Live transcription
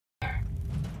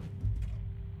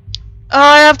Oh,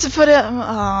 I have to put it.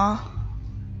 Oh.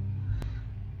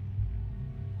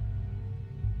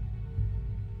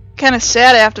 Kind of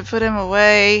sad I have to put him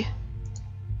away.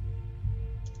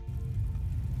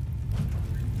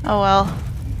 Oh well.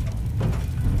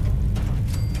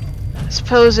 I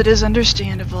suppose it is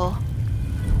understandable.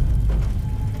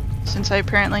 Since I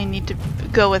apparently need to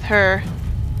go with her.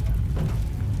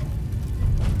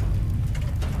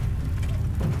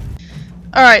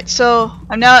 Alright, so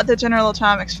I'm now at the General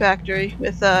Atomics factory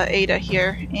with Ada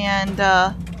here, and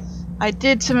I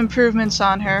did some improvements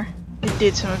on her.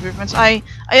 I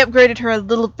upgraded her a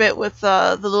little bit with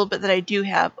the little bit that I do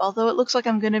have, although it looks like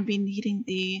I'm going to be needing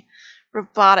the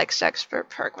robotics expert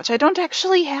perk, which I don't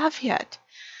actually have yet.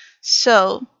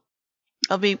 So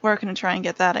I'll be working to try and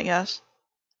get that, I guess.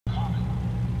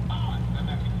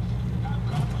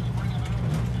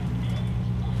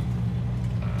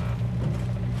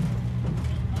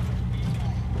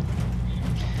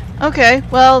 Okay,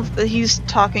 well, he's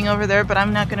talking over there, but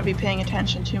I'm not going to be paying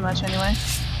attention too much anyway.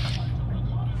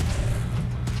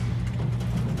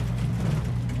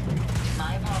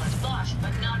 My apologies, lost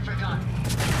but not forgotten.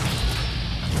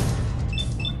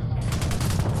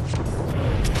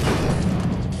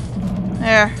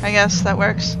 There, I guess that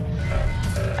works.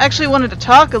 I actually wanted to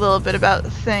talk a little bit about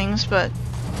things, but...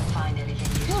 Find anything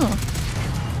useful? Oh.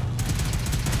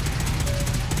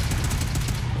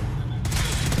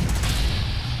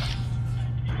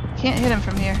 Can't hit him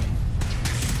from here.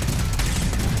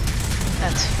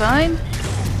 That's fine.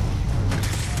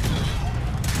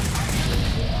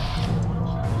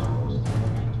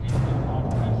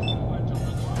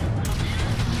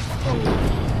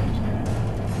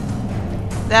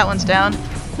 That one's down.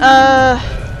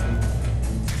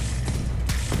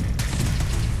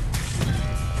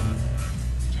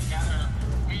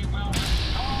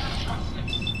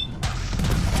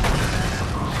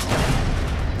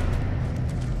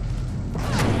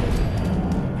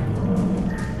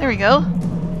 There we go.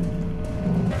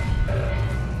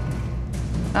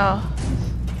 Oh.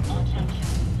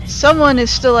 Someone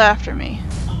is still after me.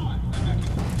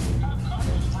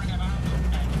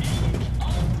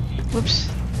 Whoops.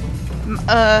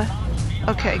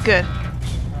 Okay, good.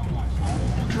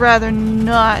 I'd rather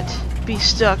not be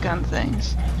stuck on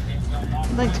things.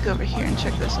 I'd like to go over here and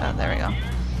check this out. There we go.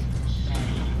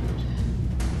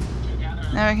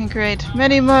 Now I can create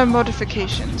many more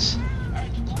modifications.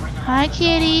 Hi,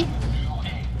 kitty.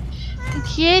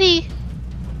 Kitty.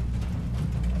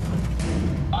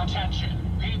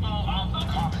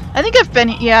 I think I've been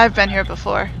here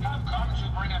before.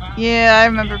 Yeah, I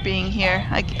remember being here.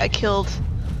 I killed.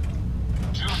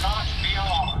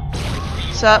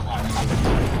 What's up?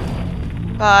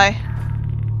 Bye.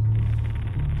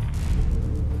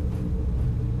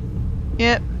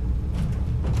 Yep.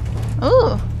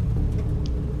 Ooh.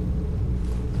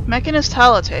 Mechanist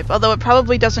holotape, although it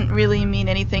probably doesn't really mean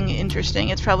anything interesting.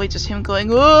 It's probably just him going,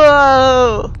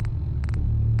 whoa!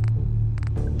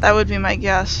 That would be my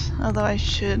guess, although I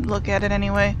should look at it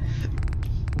anyway.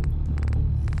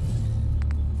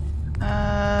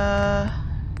 There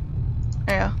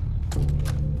you go.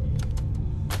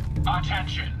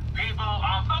 Attention, people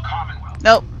of the Commonwealth.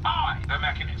 Nope. I, the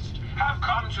Mechanist, have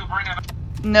come to bring a...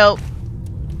 Nope.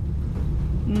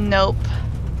 Nope.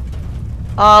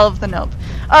 All of the nope.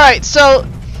 Alright, so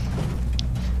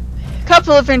a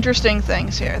couple of interesting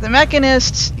things here. The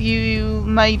Mechanist, you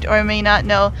might or may not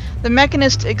know, the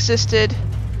Mechanist existed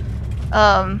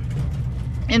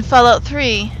in Fallout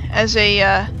 3 as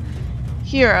a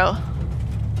hero.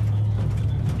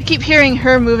 I keep hearing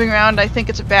her moving around. I think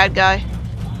it's a bad guy.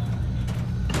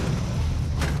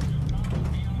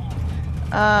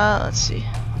 Let's see.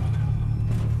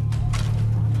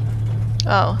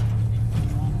 Oh.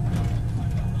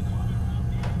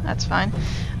 That's fine.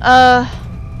 But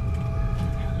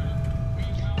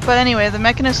anyway, the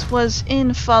Mechanist was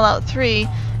in Fallout 3,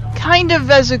 kind of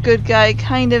as a good guy,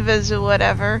 kind of as a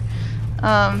whatever.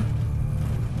 Oh,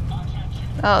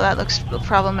 that looks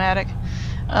problematic.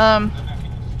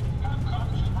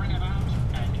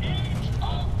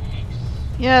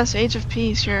 Yes, Age of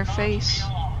Peace, your face.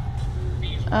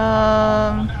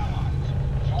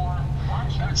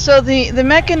 So the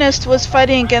Mechanist was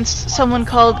fighting against someone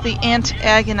called the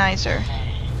Ant-Agonizer.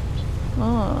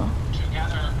 Oh.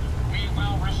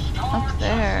 Up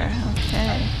there,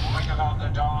 okay.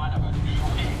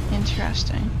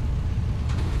 Interesting.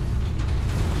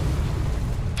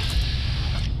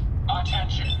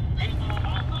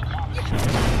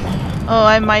 Oh,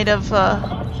 I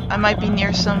might be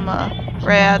near some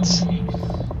rads.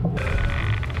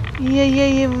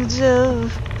 Yeah, what's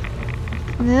up?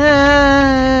 Do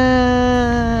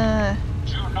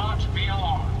not be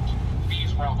alarmed.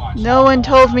 No one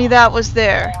told me that was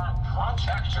there.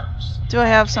 Protectors. Do I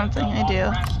have something? I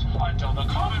do. Until the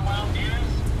Commonwealth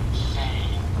is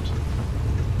saved.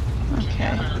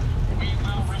 Okay. Together, we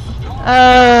will restore.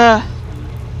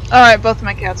 Alright, both of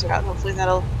my cats are out. Hopefully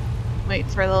that'll wait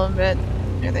for a little bit.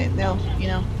 Or they'll, you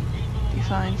know, be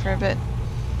fine for a bit.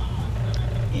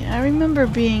 Yeah, I remember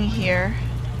being here.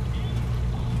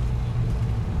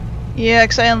 Yeah,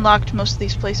 because I unlocked most of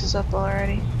these places up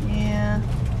already. Yeah.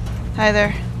 Hi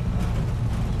there.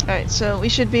 Alright, so we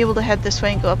should be able to head this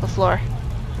way and go up a floor.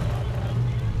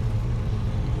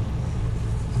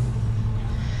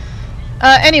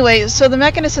 Anyway, so the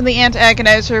Mechanist and the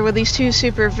Antagonizer were these two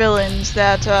super villains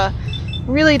that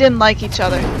really didn't like each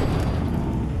other.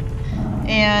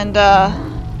 And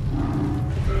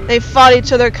they fought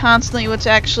each other constantly, which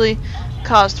actually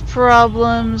caused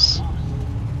problems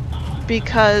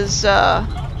because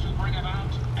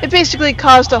it basically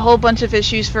caused a whole bunch of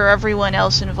issues for everyone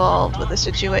else involved with the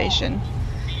situation.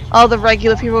 All the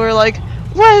regular people were like,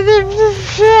 "What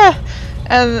the?"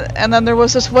 And then there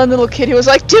was this one little kid who was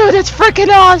like, "Dude, it's freaking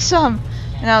awesome!"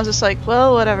 And I was just like,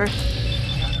 "Well, whatever."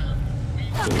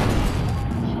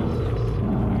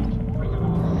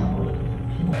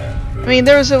 I mean,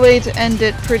 there was a way to end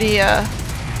it pretty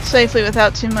safely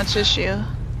without too much issue.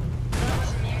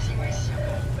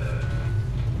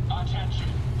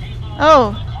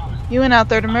 Oh, you went out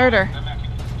there to murder.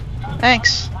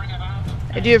 Thanks.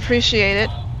 I do appreciate it.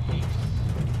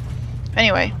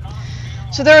 Anyway,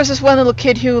 so there was this one little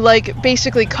kid who, like,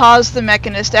 basically caused the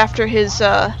Mechanist after his,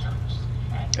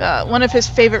 one of his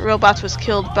favorite robots was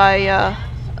killed by,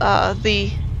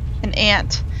 an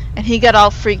ant. And he got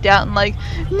all freaked out and like,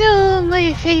 "No,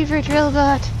 my favorite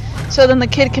robot!" So then the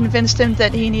kid convinced him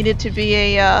that he needed to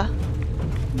be a,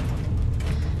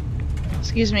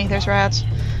 excuse me, there's rats.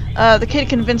 The kid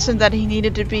convinced him that he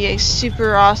needed to be a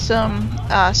super awesome,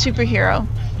 superhero.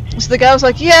 So the guy was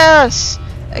like, "Yes!"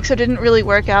 Except it didn't really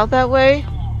work out that way.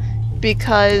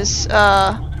 Because,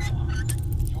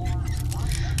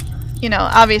 you know,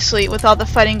 obviously, with all the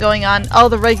fighting going on, all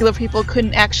the regular people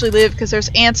couldn't actually live because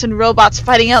there's ants and robots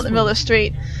fighting out in the middle of the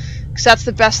street. Because that's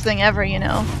the best thing ever, you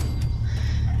know.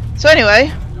 So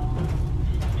anyway,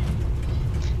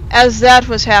 as that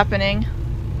was happening,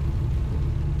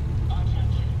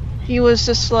 he was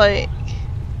just like,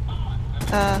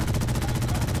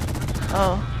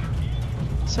 oh,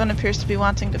 someone appears to be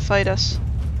wanting to fight us.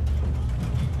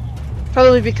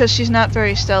 Probably because she's not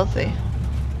very stealthy.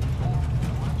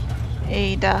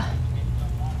 Ada.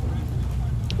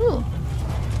 Ooh.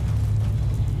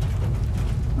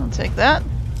 I'll take that.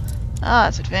 Ah,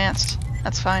 it's advanced.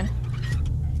 That's fine.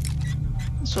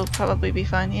 This will probably be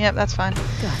fine. Yep, that's fine.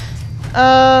 What's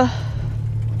I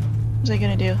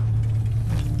gonna do?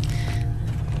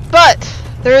 But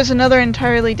there is another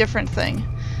entirely different thing.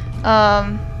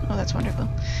 Oh, that's wonderful.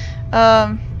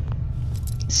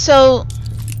 So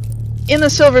in the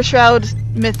Silver Shroud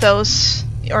mythos,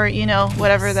 or you know,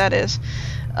 whatever that is,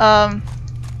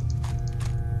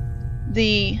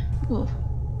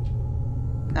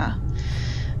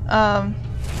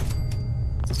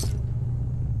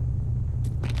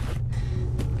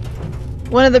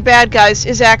 one of the bad guys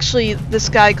is actually this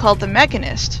guy called the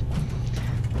Mechanist.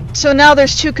 So now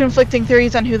there's two conflicting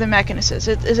theories on who the Mechanist is.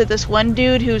 Is it this one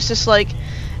dude who's just like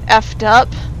effed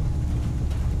up,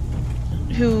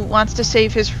 who wants to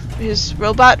save his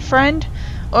robot friend,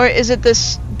 or is it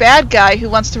this bad guy who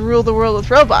wants to rule the world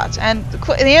with robots? And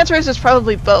the answer is it's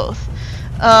probably both.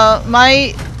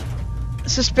 My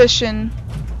suspicion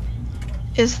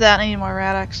is that I need more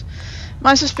Radix.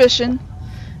 My suspicion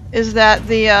is that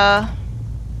the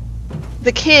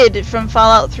kid from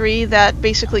Fallout 3 that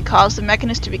basically caused the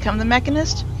Mechanist to become the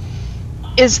Mechanist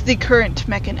is the current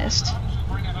Mechanist.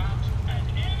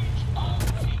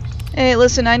 Hey,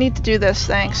 listen, I need to do this,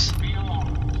 thanks.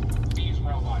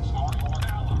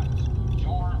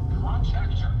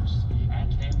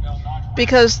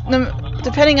 Because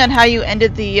depending on how you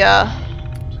ended the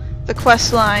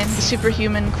quest line, the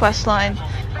superhuman quest line,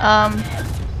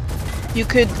 you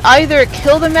could either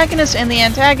kill the Mechanist and the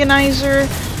Antagonizer,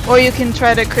 or you can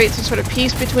try to create some sort of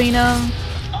peace between them.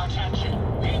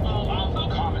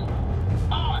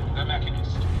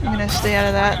 I'm gonna stay out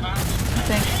of that, I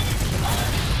think.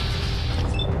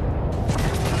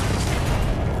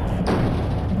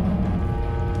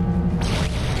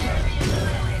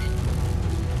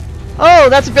 Oh,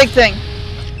 that's a big thing.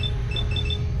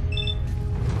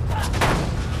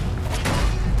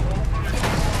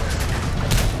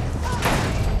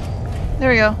 There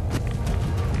we go.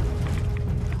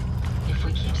 If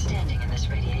we keep standing in this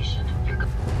radiation, you're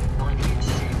going to get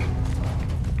sick.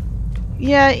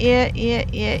 Yeah.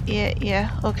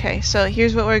 Okay, so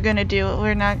here's what we're gonna do.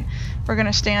 We're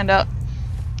gonna stand up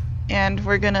and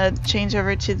we're gonna change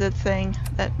over to the thing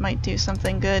that might do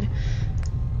something good.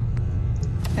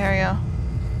 There we go.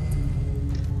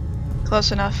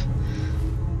 Close enough.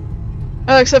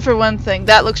 Oh, except for one thing.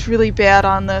 That looks really bad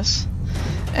on this.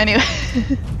 Anyway.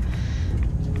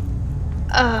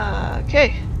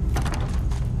 Okay.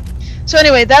 So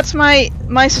anyway, that's my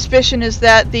suspicion, is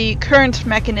that the current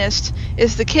Mechanist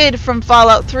is the kid from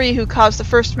Fallout 3 who caused the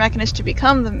first Mechanist to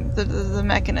become the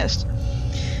Mechanist.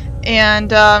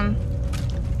 And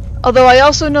although I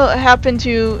also happen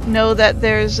to know that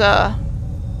there's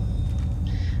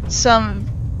some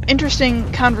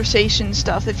interesting conversation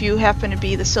stuff if you happen to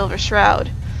be the Silver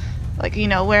Shroud. Like, you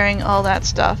know, wearing all that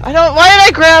stuff. Why did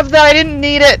I grab that? I didn't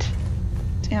need it!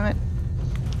 Damn it.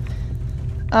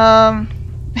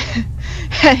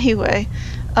 Anyway.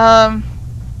 Oh,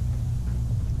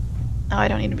 I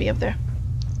don't need to be up there.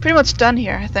 Pretty much done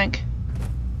here, I think.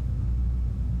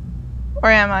 Or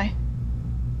am I?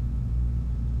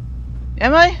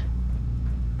 Am I?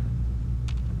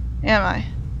 Am I?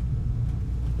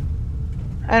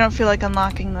 I don't feel like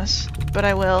unlocking this, but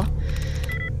I will.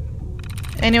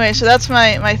 Anyway, so that's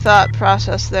my thought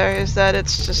process there, is that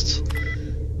it's just...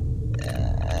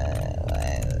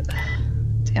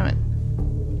 damn it.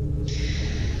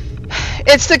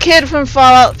 It's the kid from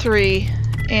Fallout 3,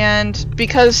 and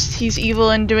because he's evil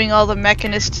and doing all the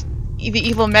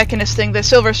evil Mechanist thing, the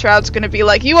Silver Shroud's gonna be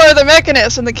like, "You are the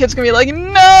Mechanist!" And the kid's gonna be like,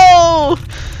 "No!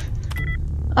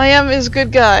 I am his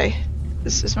good guy."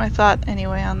 This is my thought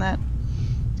anyway on that.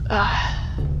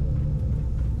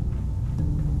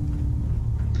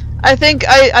 I think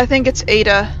it's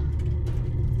Ada.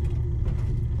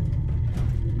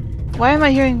 Why am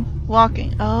I hearing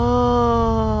walking?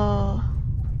 Oh.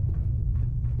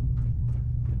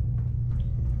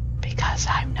 Because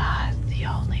I'm not the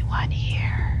only one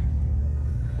here.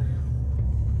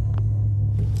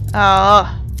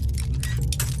 Oh.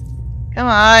 Come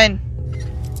on.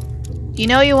 You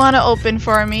know you want to open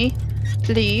for me.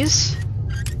 Please.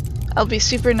 I'll be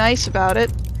super nice about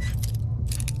it.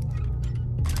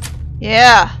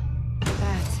 Yeah.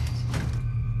 That's it.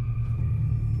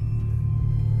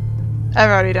 I've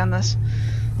already done this.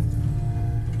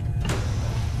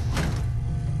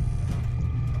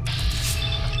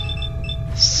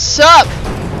 Sup!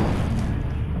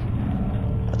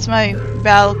 That's my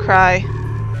battle cry.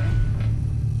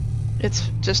 It's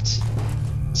just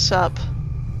sup.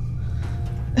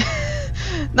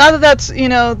 Not that that's, you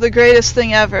know, the greatest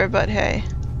thing ever, but hey.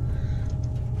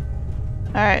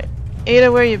 Alright.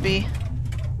 Ada, where you be?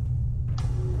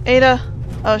 Ada?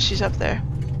 Oh, she's up there.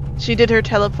 She did her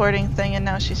teleporting thing and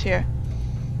now she's here.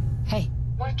 Hey.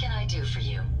 What can I do for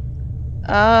you?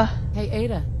 Hey,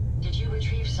 Ada. Did you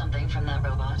retrieve something from that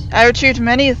robot? I retrieved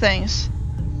many things.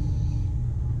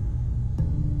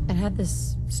 It had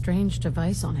this strange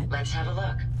device on it. Let's have a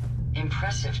look.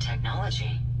 Impressive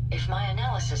technology. If my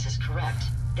analysis is correct,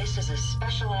 this is a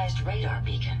specialized radar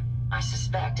beacon. I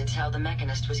suspect it's how the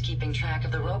Mechanist was keeping track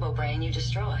of the robo-brain you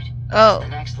destroyed. Oh. That's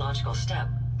the next logical step.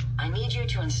 I need you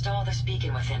to install this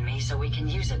beacon within me so we can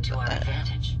use it to our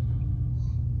advantage.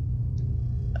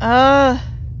 Are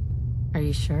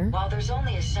you sure? While there's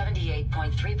only a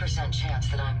 78.3% chance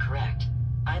that I'm correct,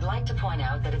 I'd like to point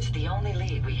out that it's the only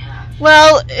lead we have.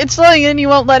 Well, it's letting in, you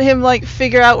won't let him, like,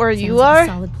 figure out where you Sounds like are? a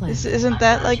solid plan. Isn't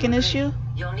that, like, an issue?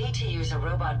 You'll need to use a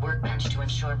robot workbench to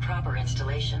ensure proper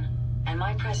installation, and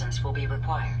my presence will be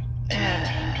required. To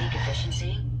maintain peak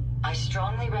efficiency, I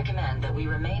strongly recommend that we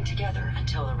remain together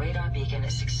until the radar beacon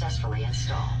is successfully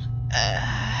installed.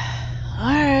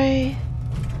 Alright.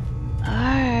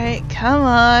 Alright, come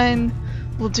on.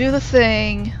 We'll do the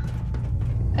thing.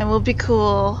 And we'll be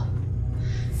cool.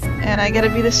 And I gotta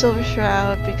be the Silver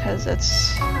Shroud because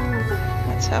that's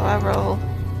how I roll.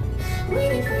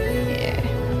 Yeah.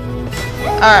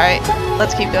 Alright,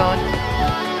 let's keep going.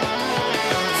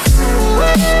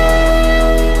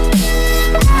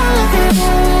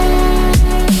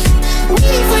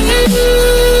 Waiting for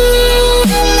you.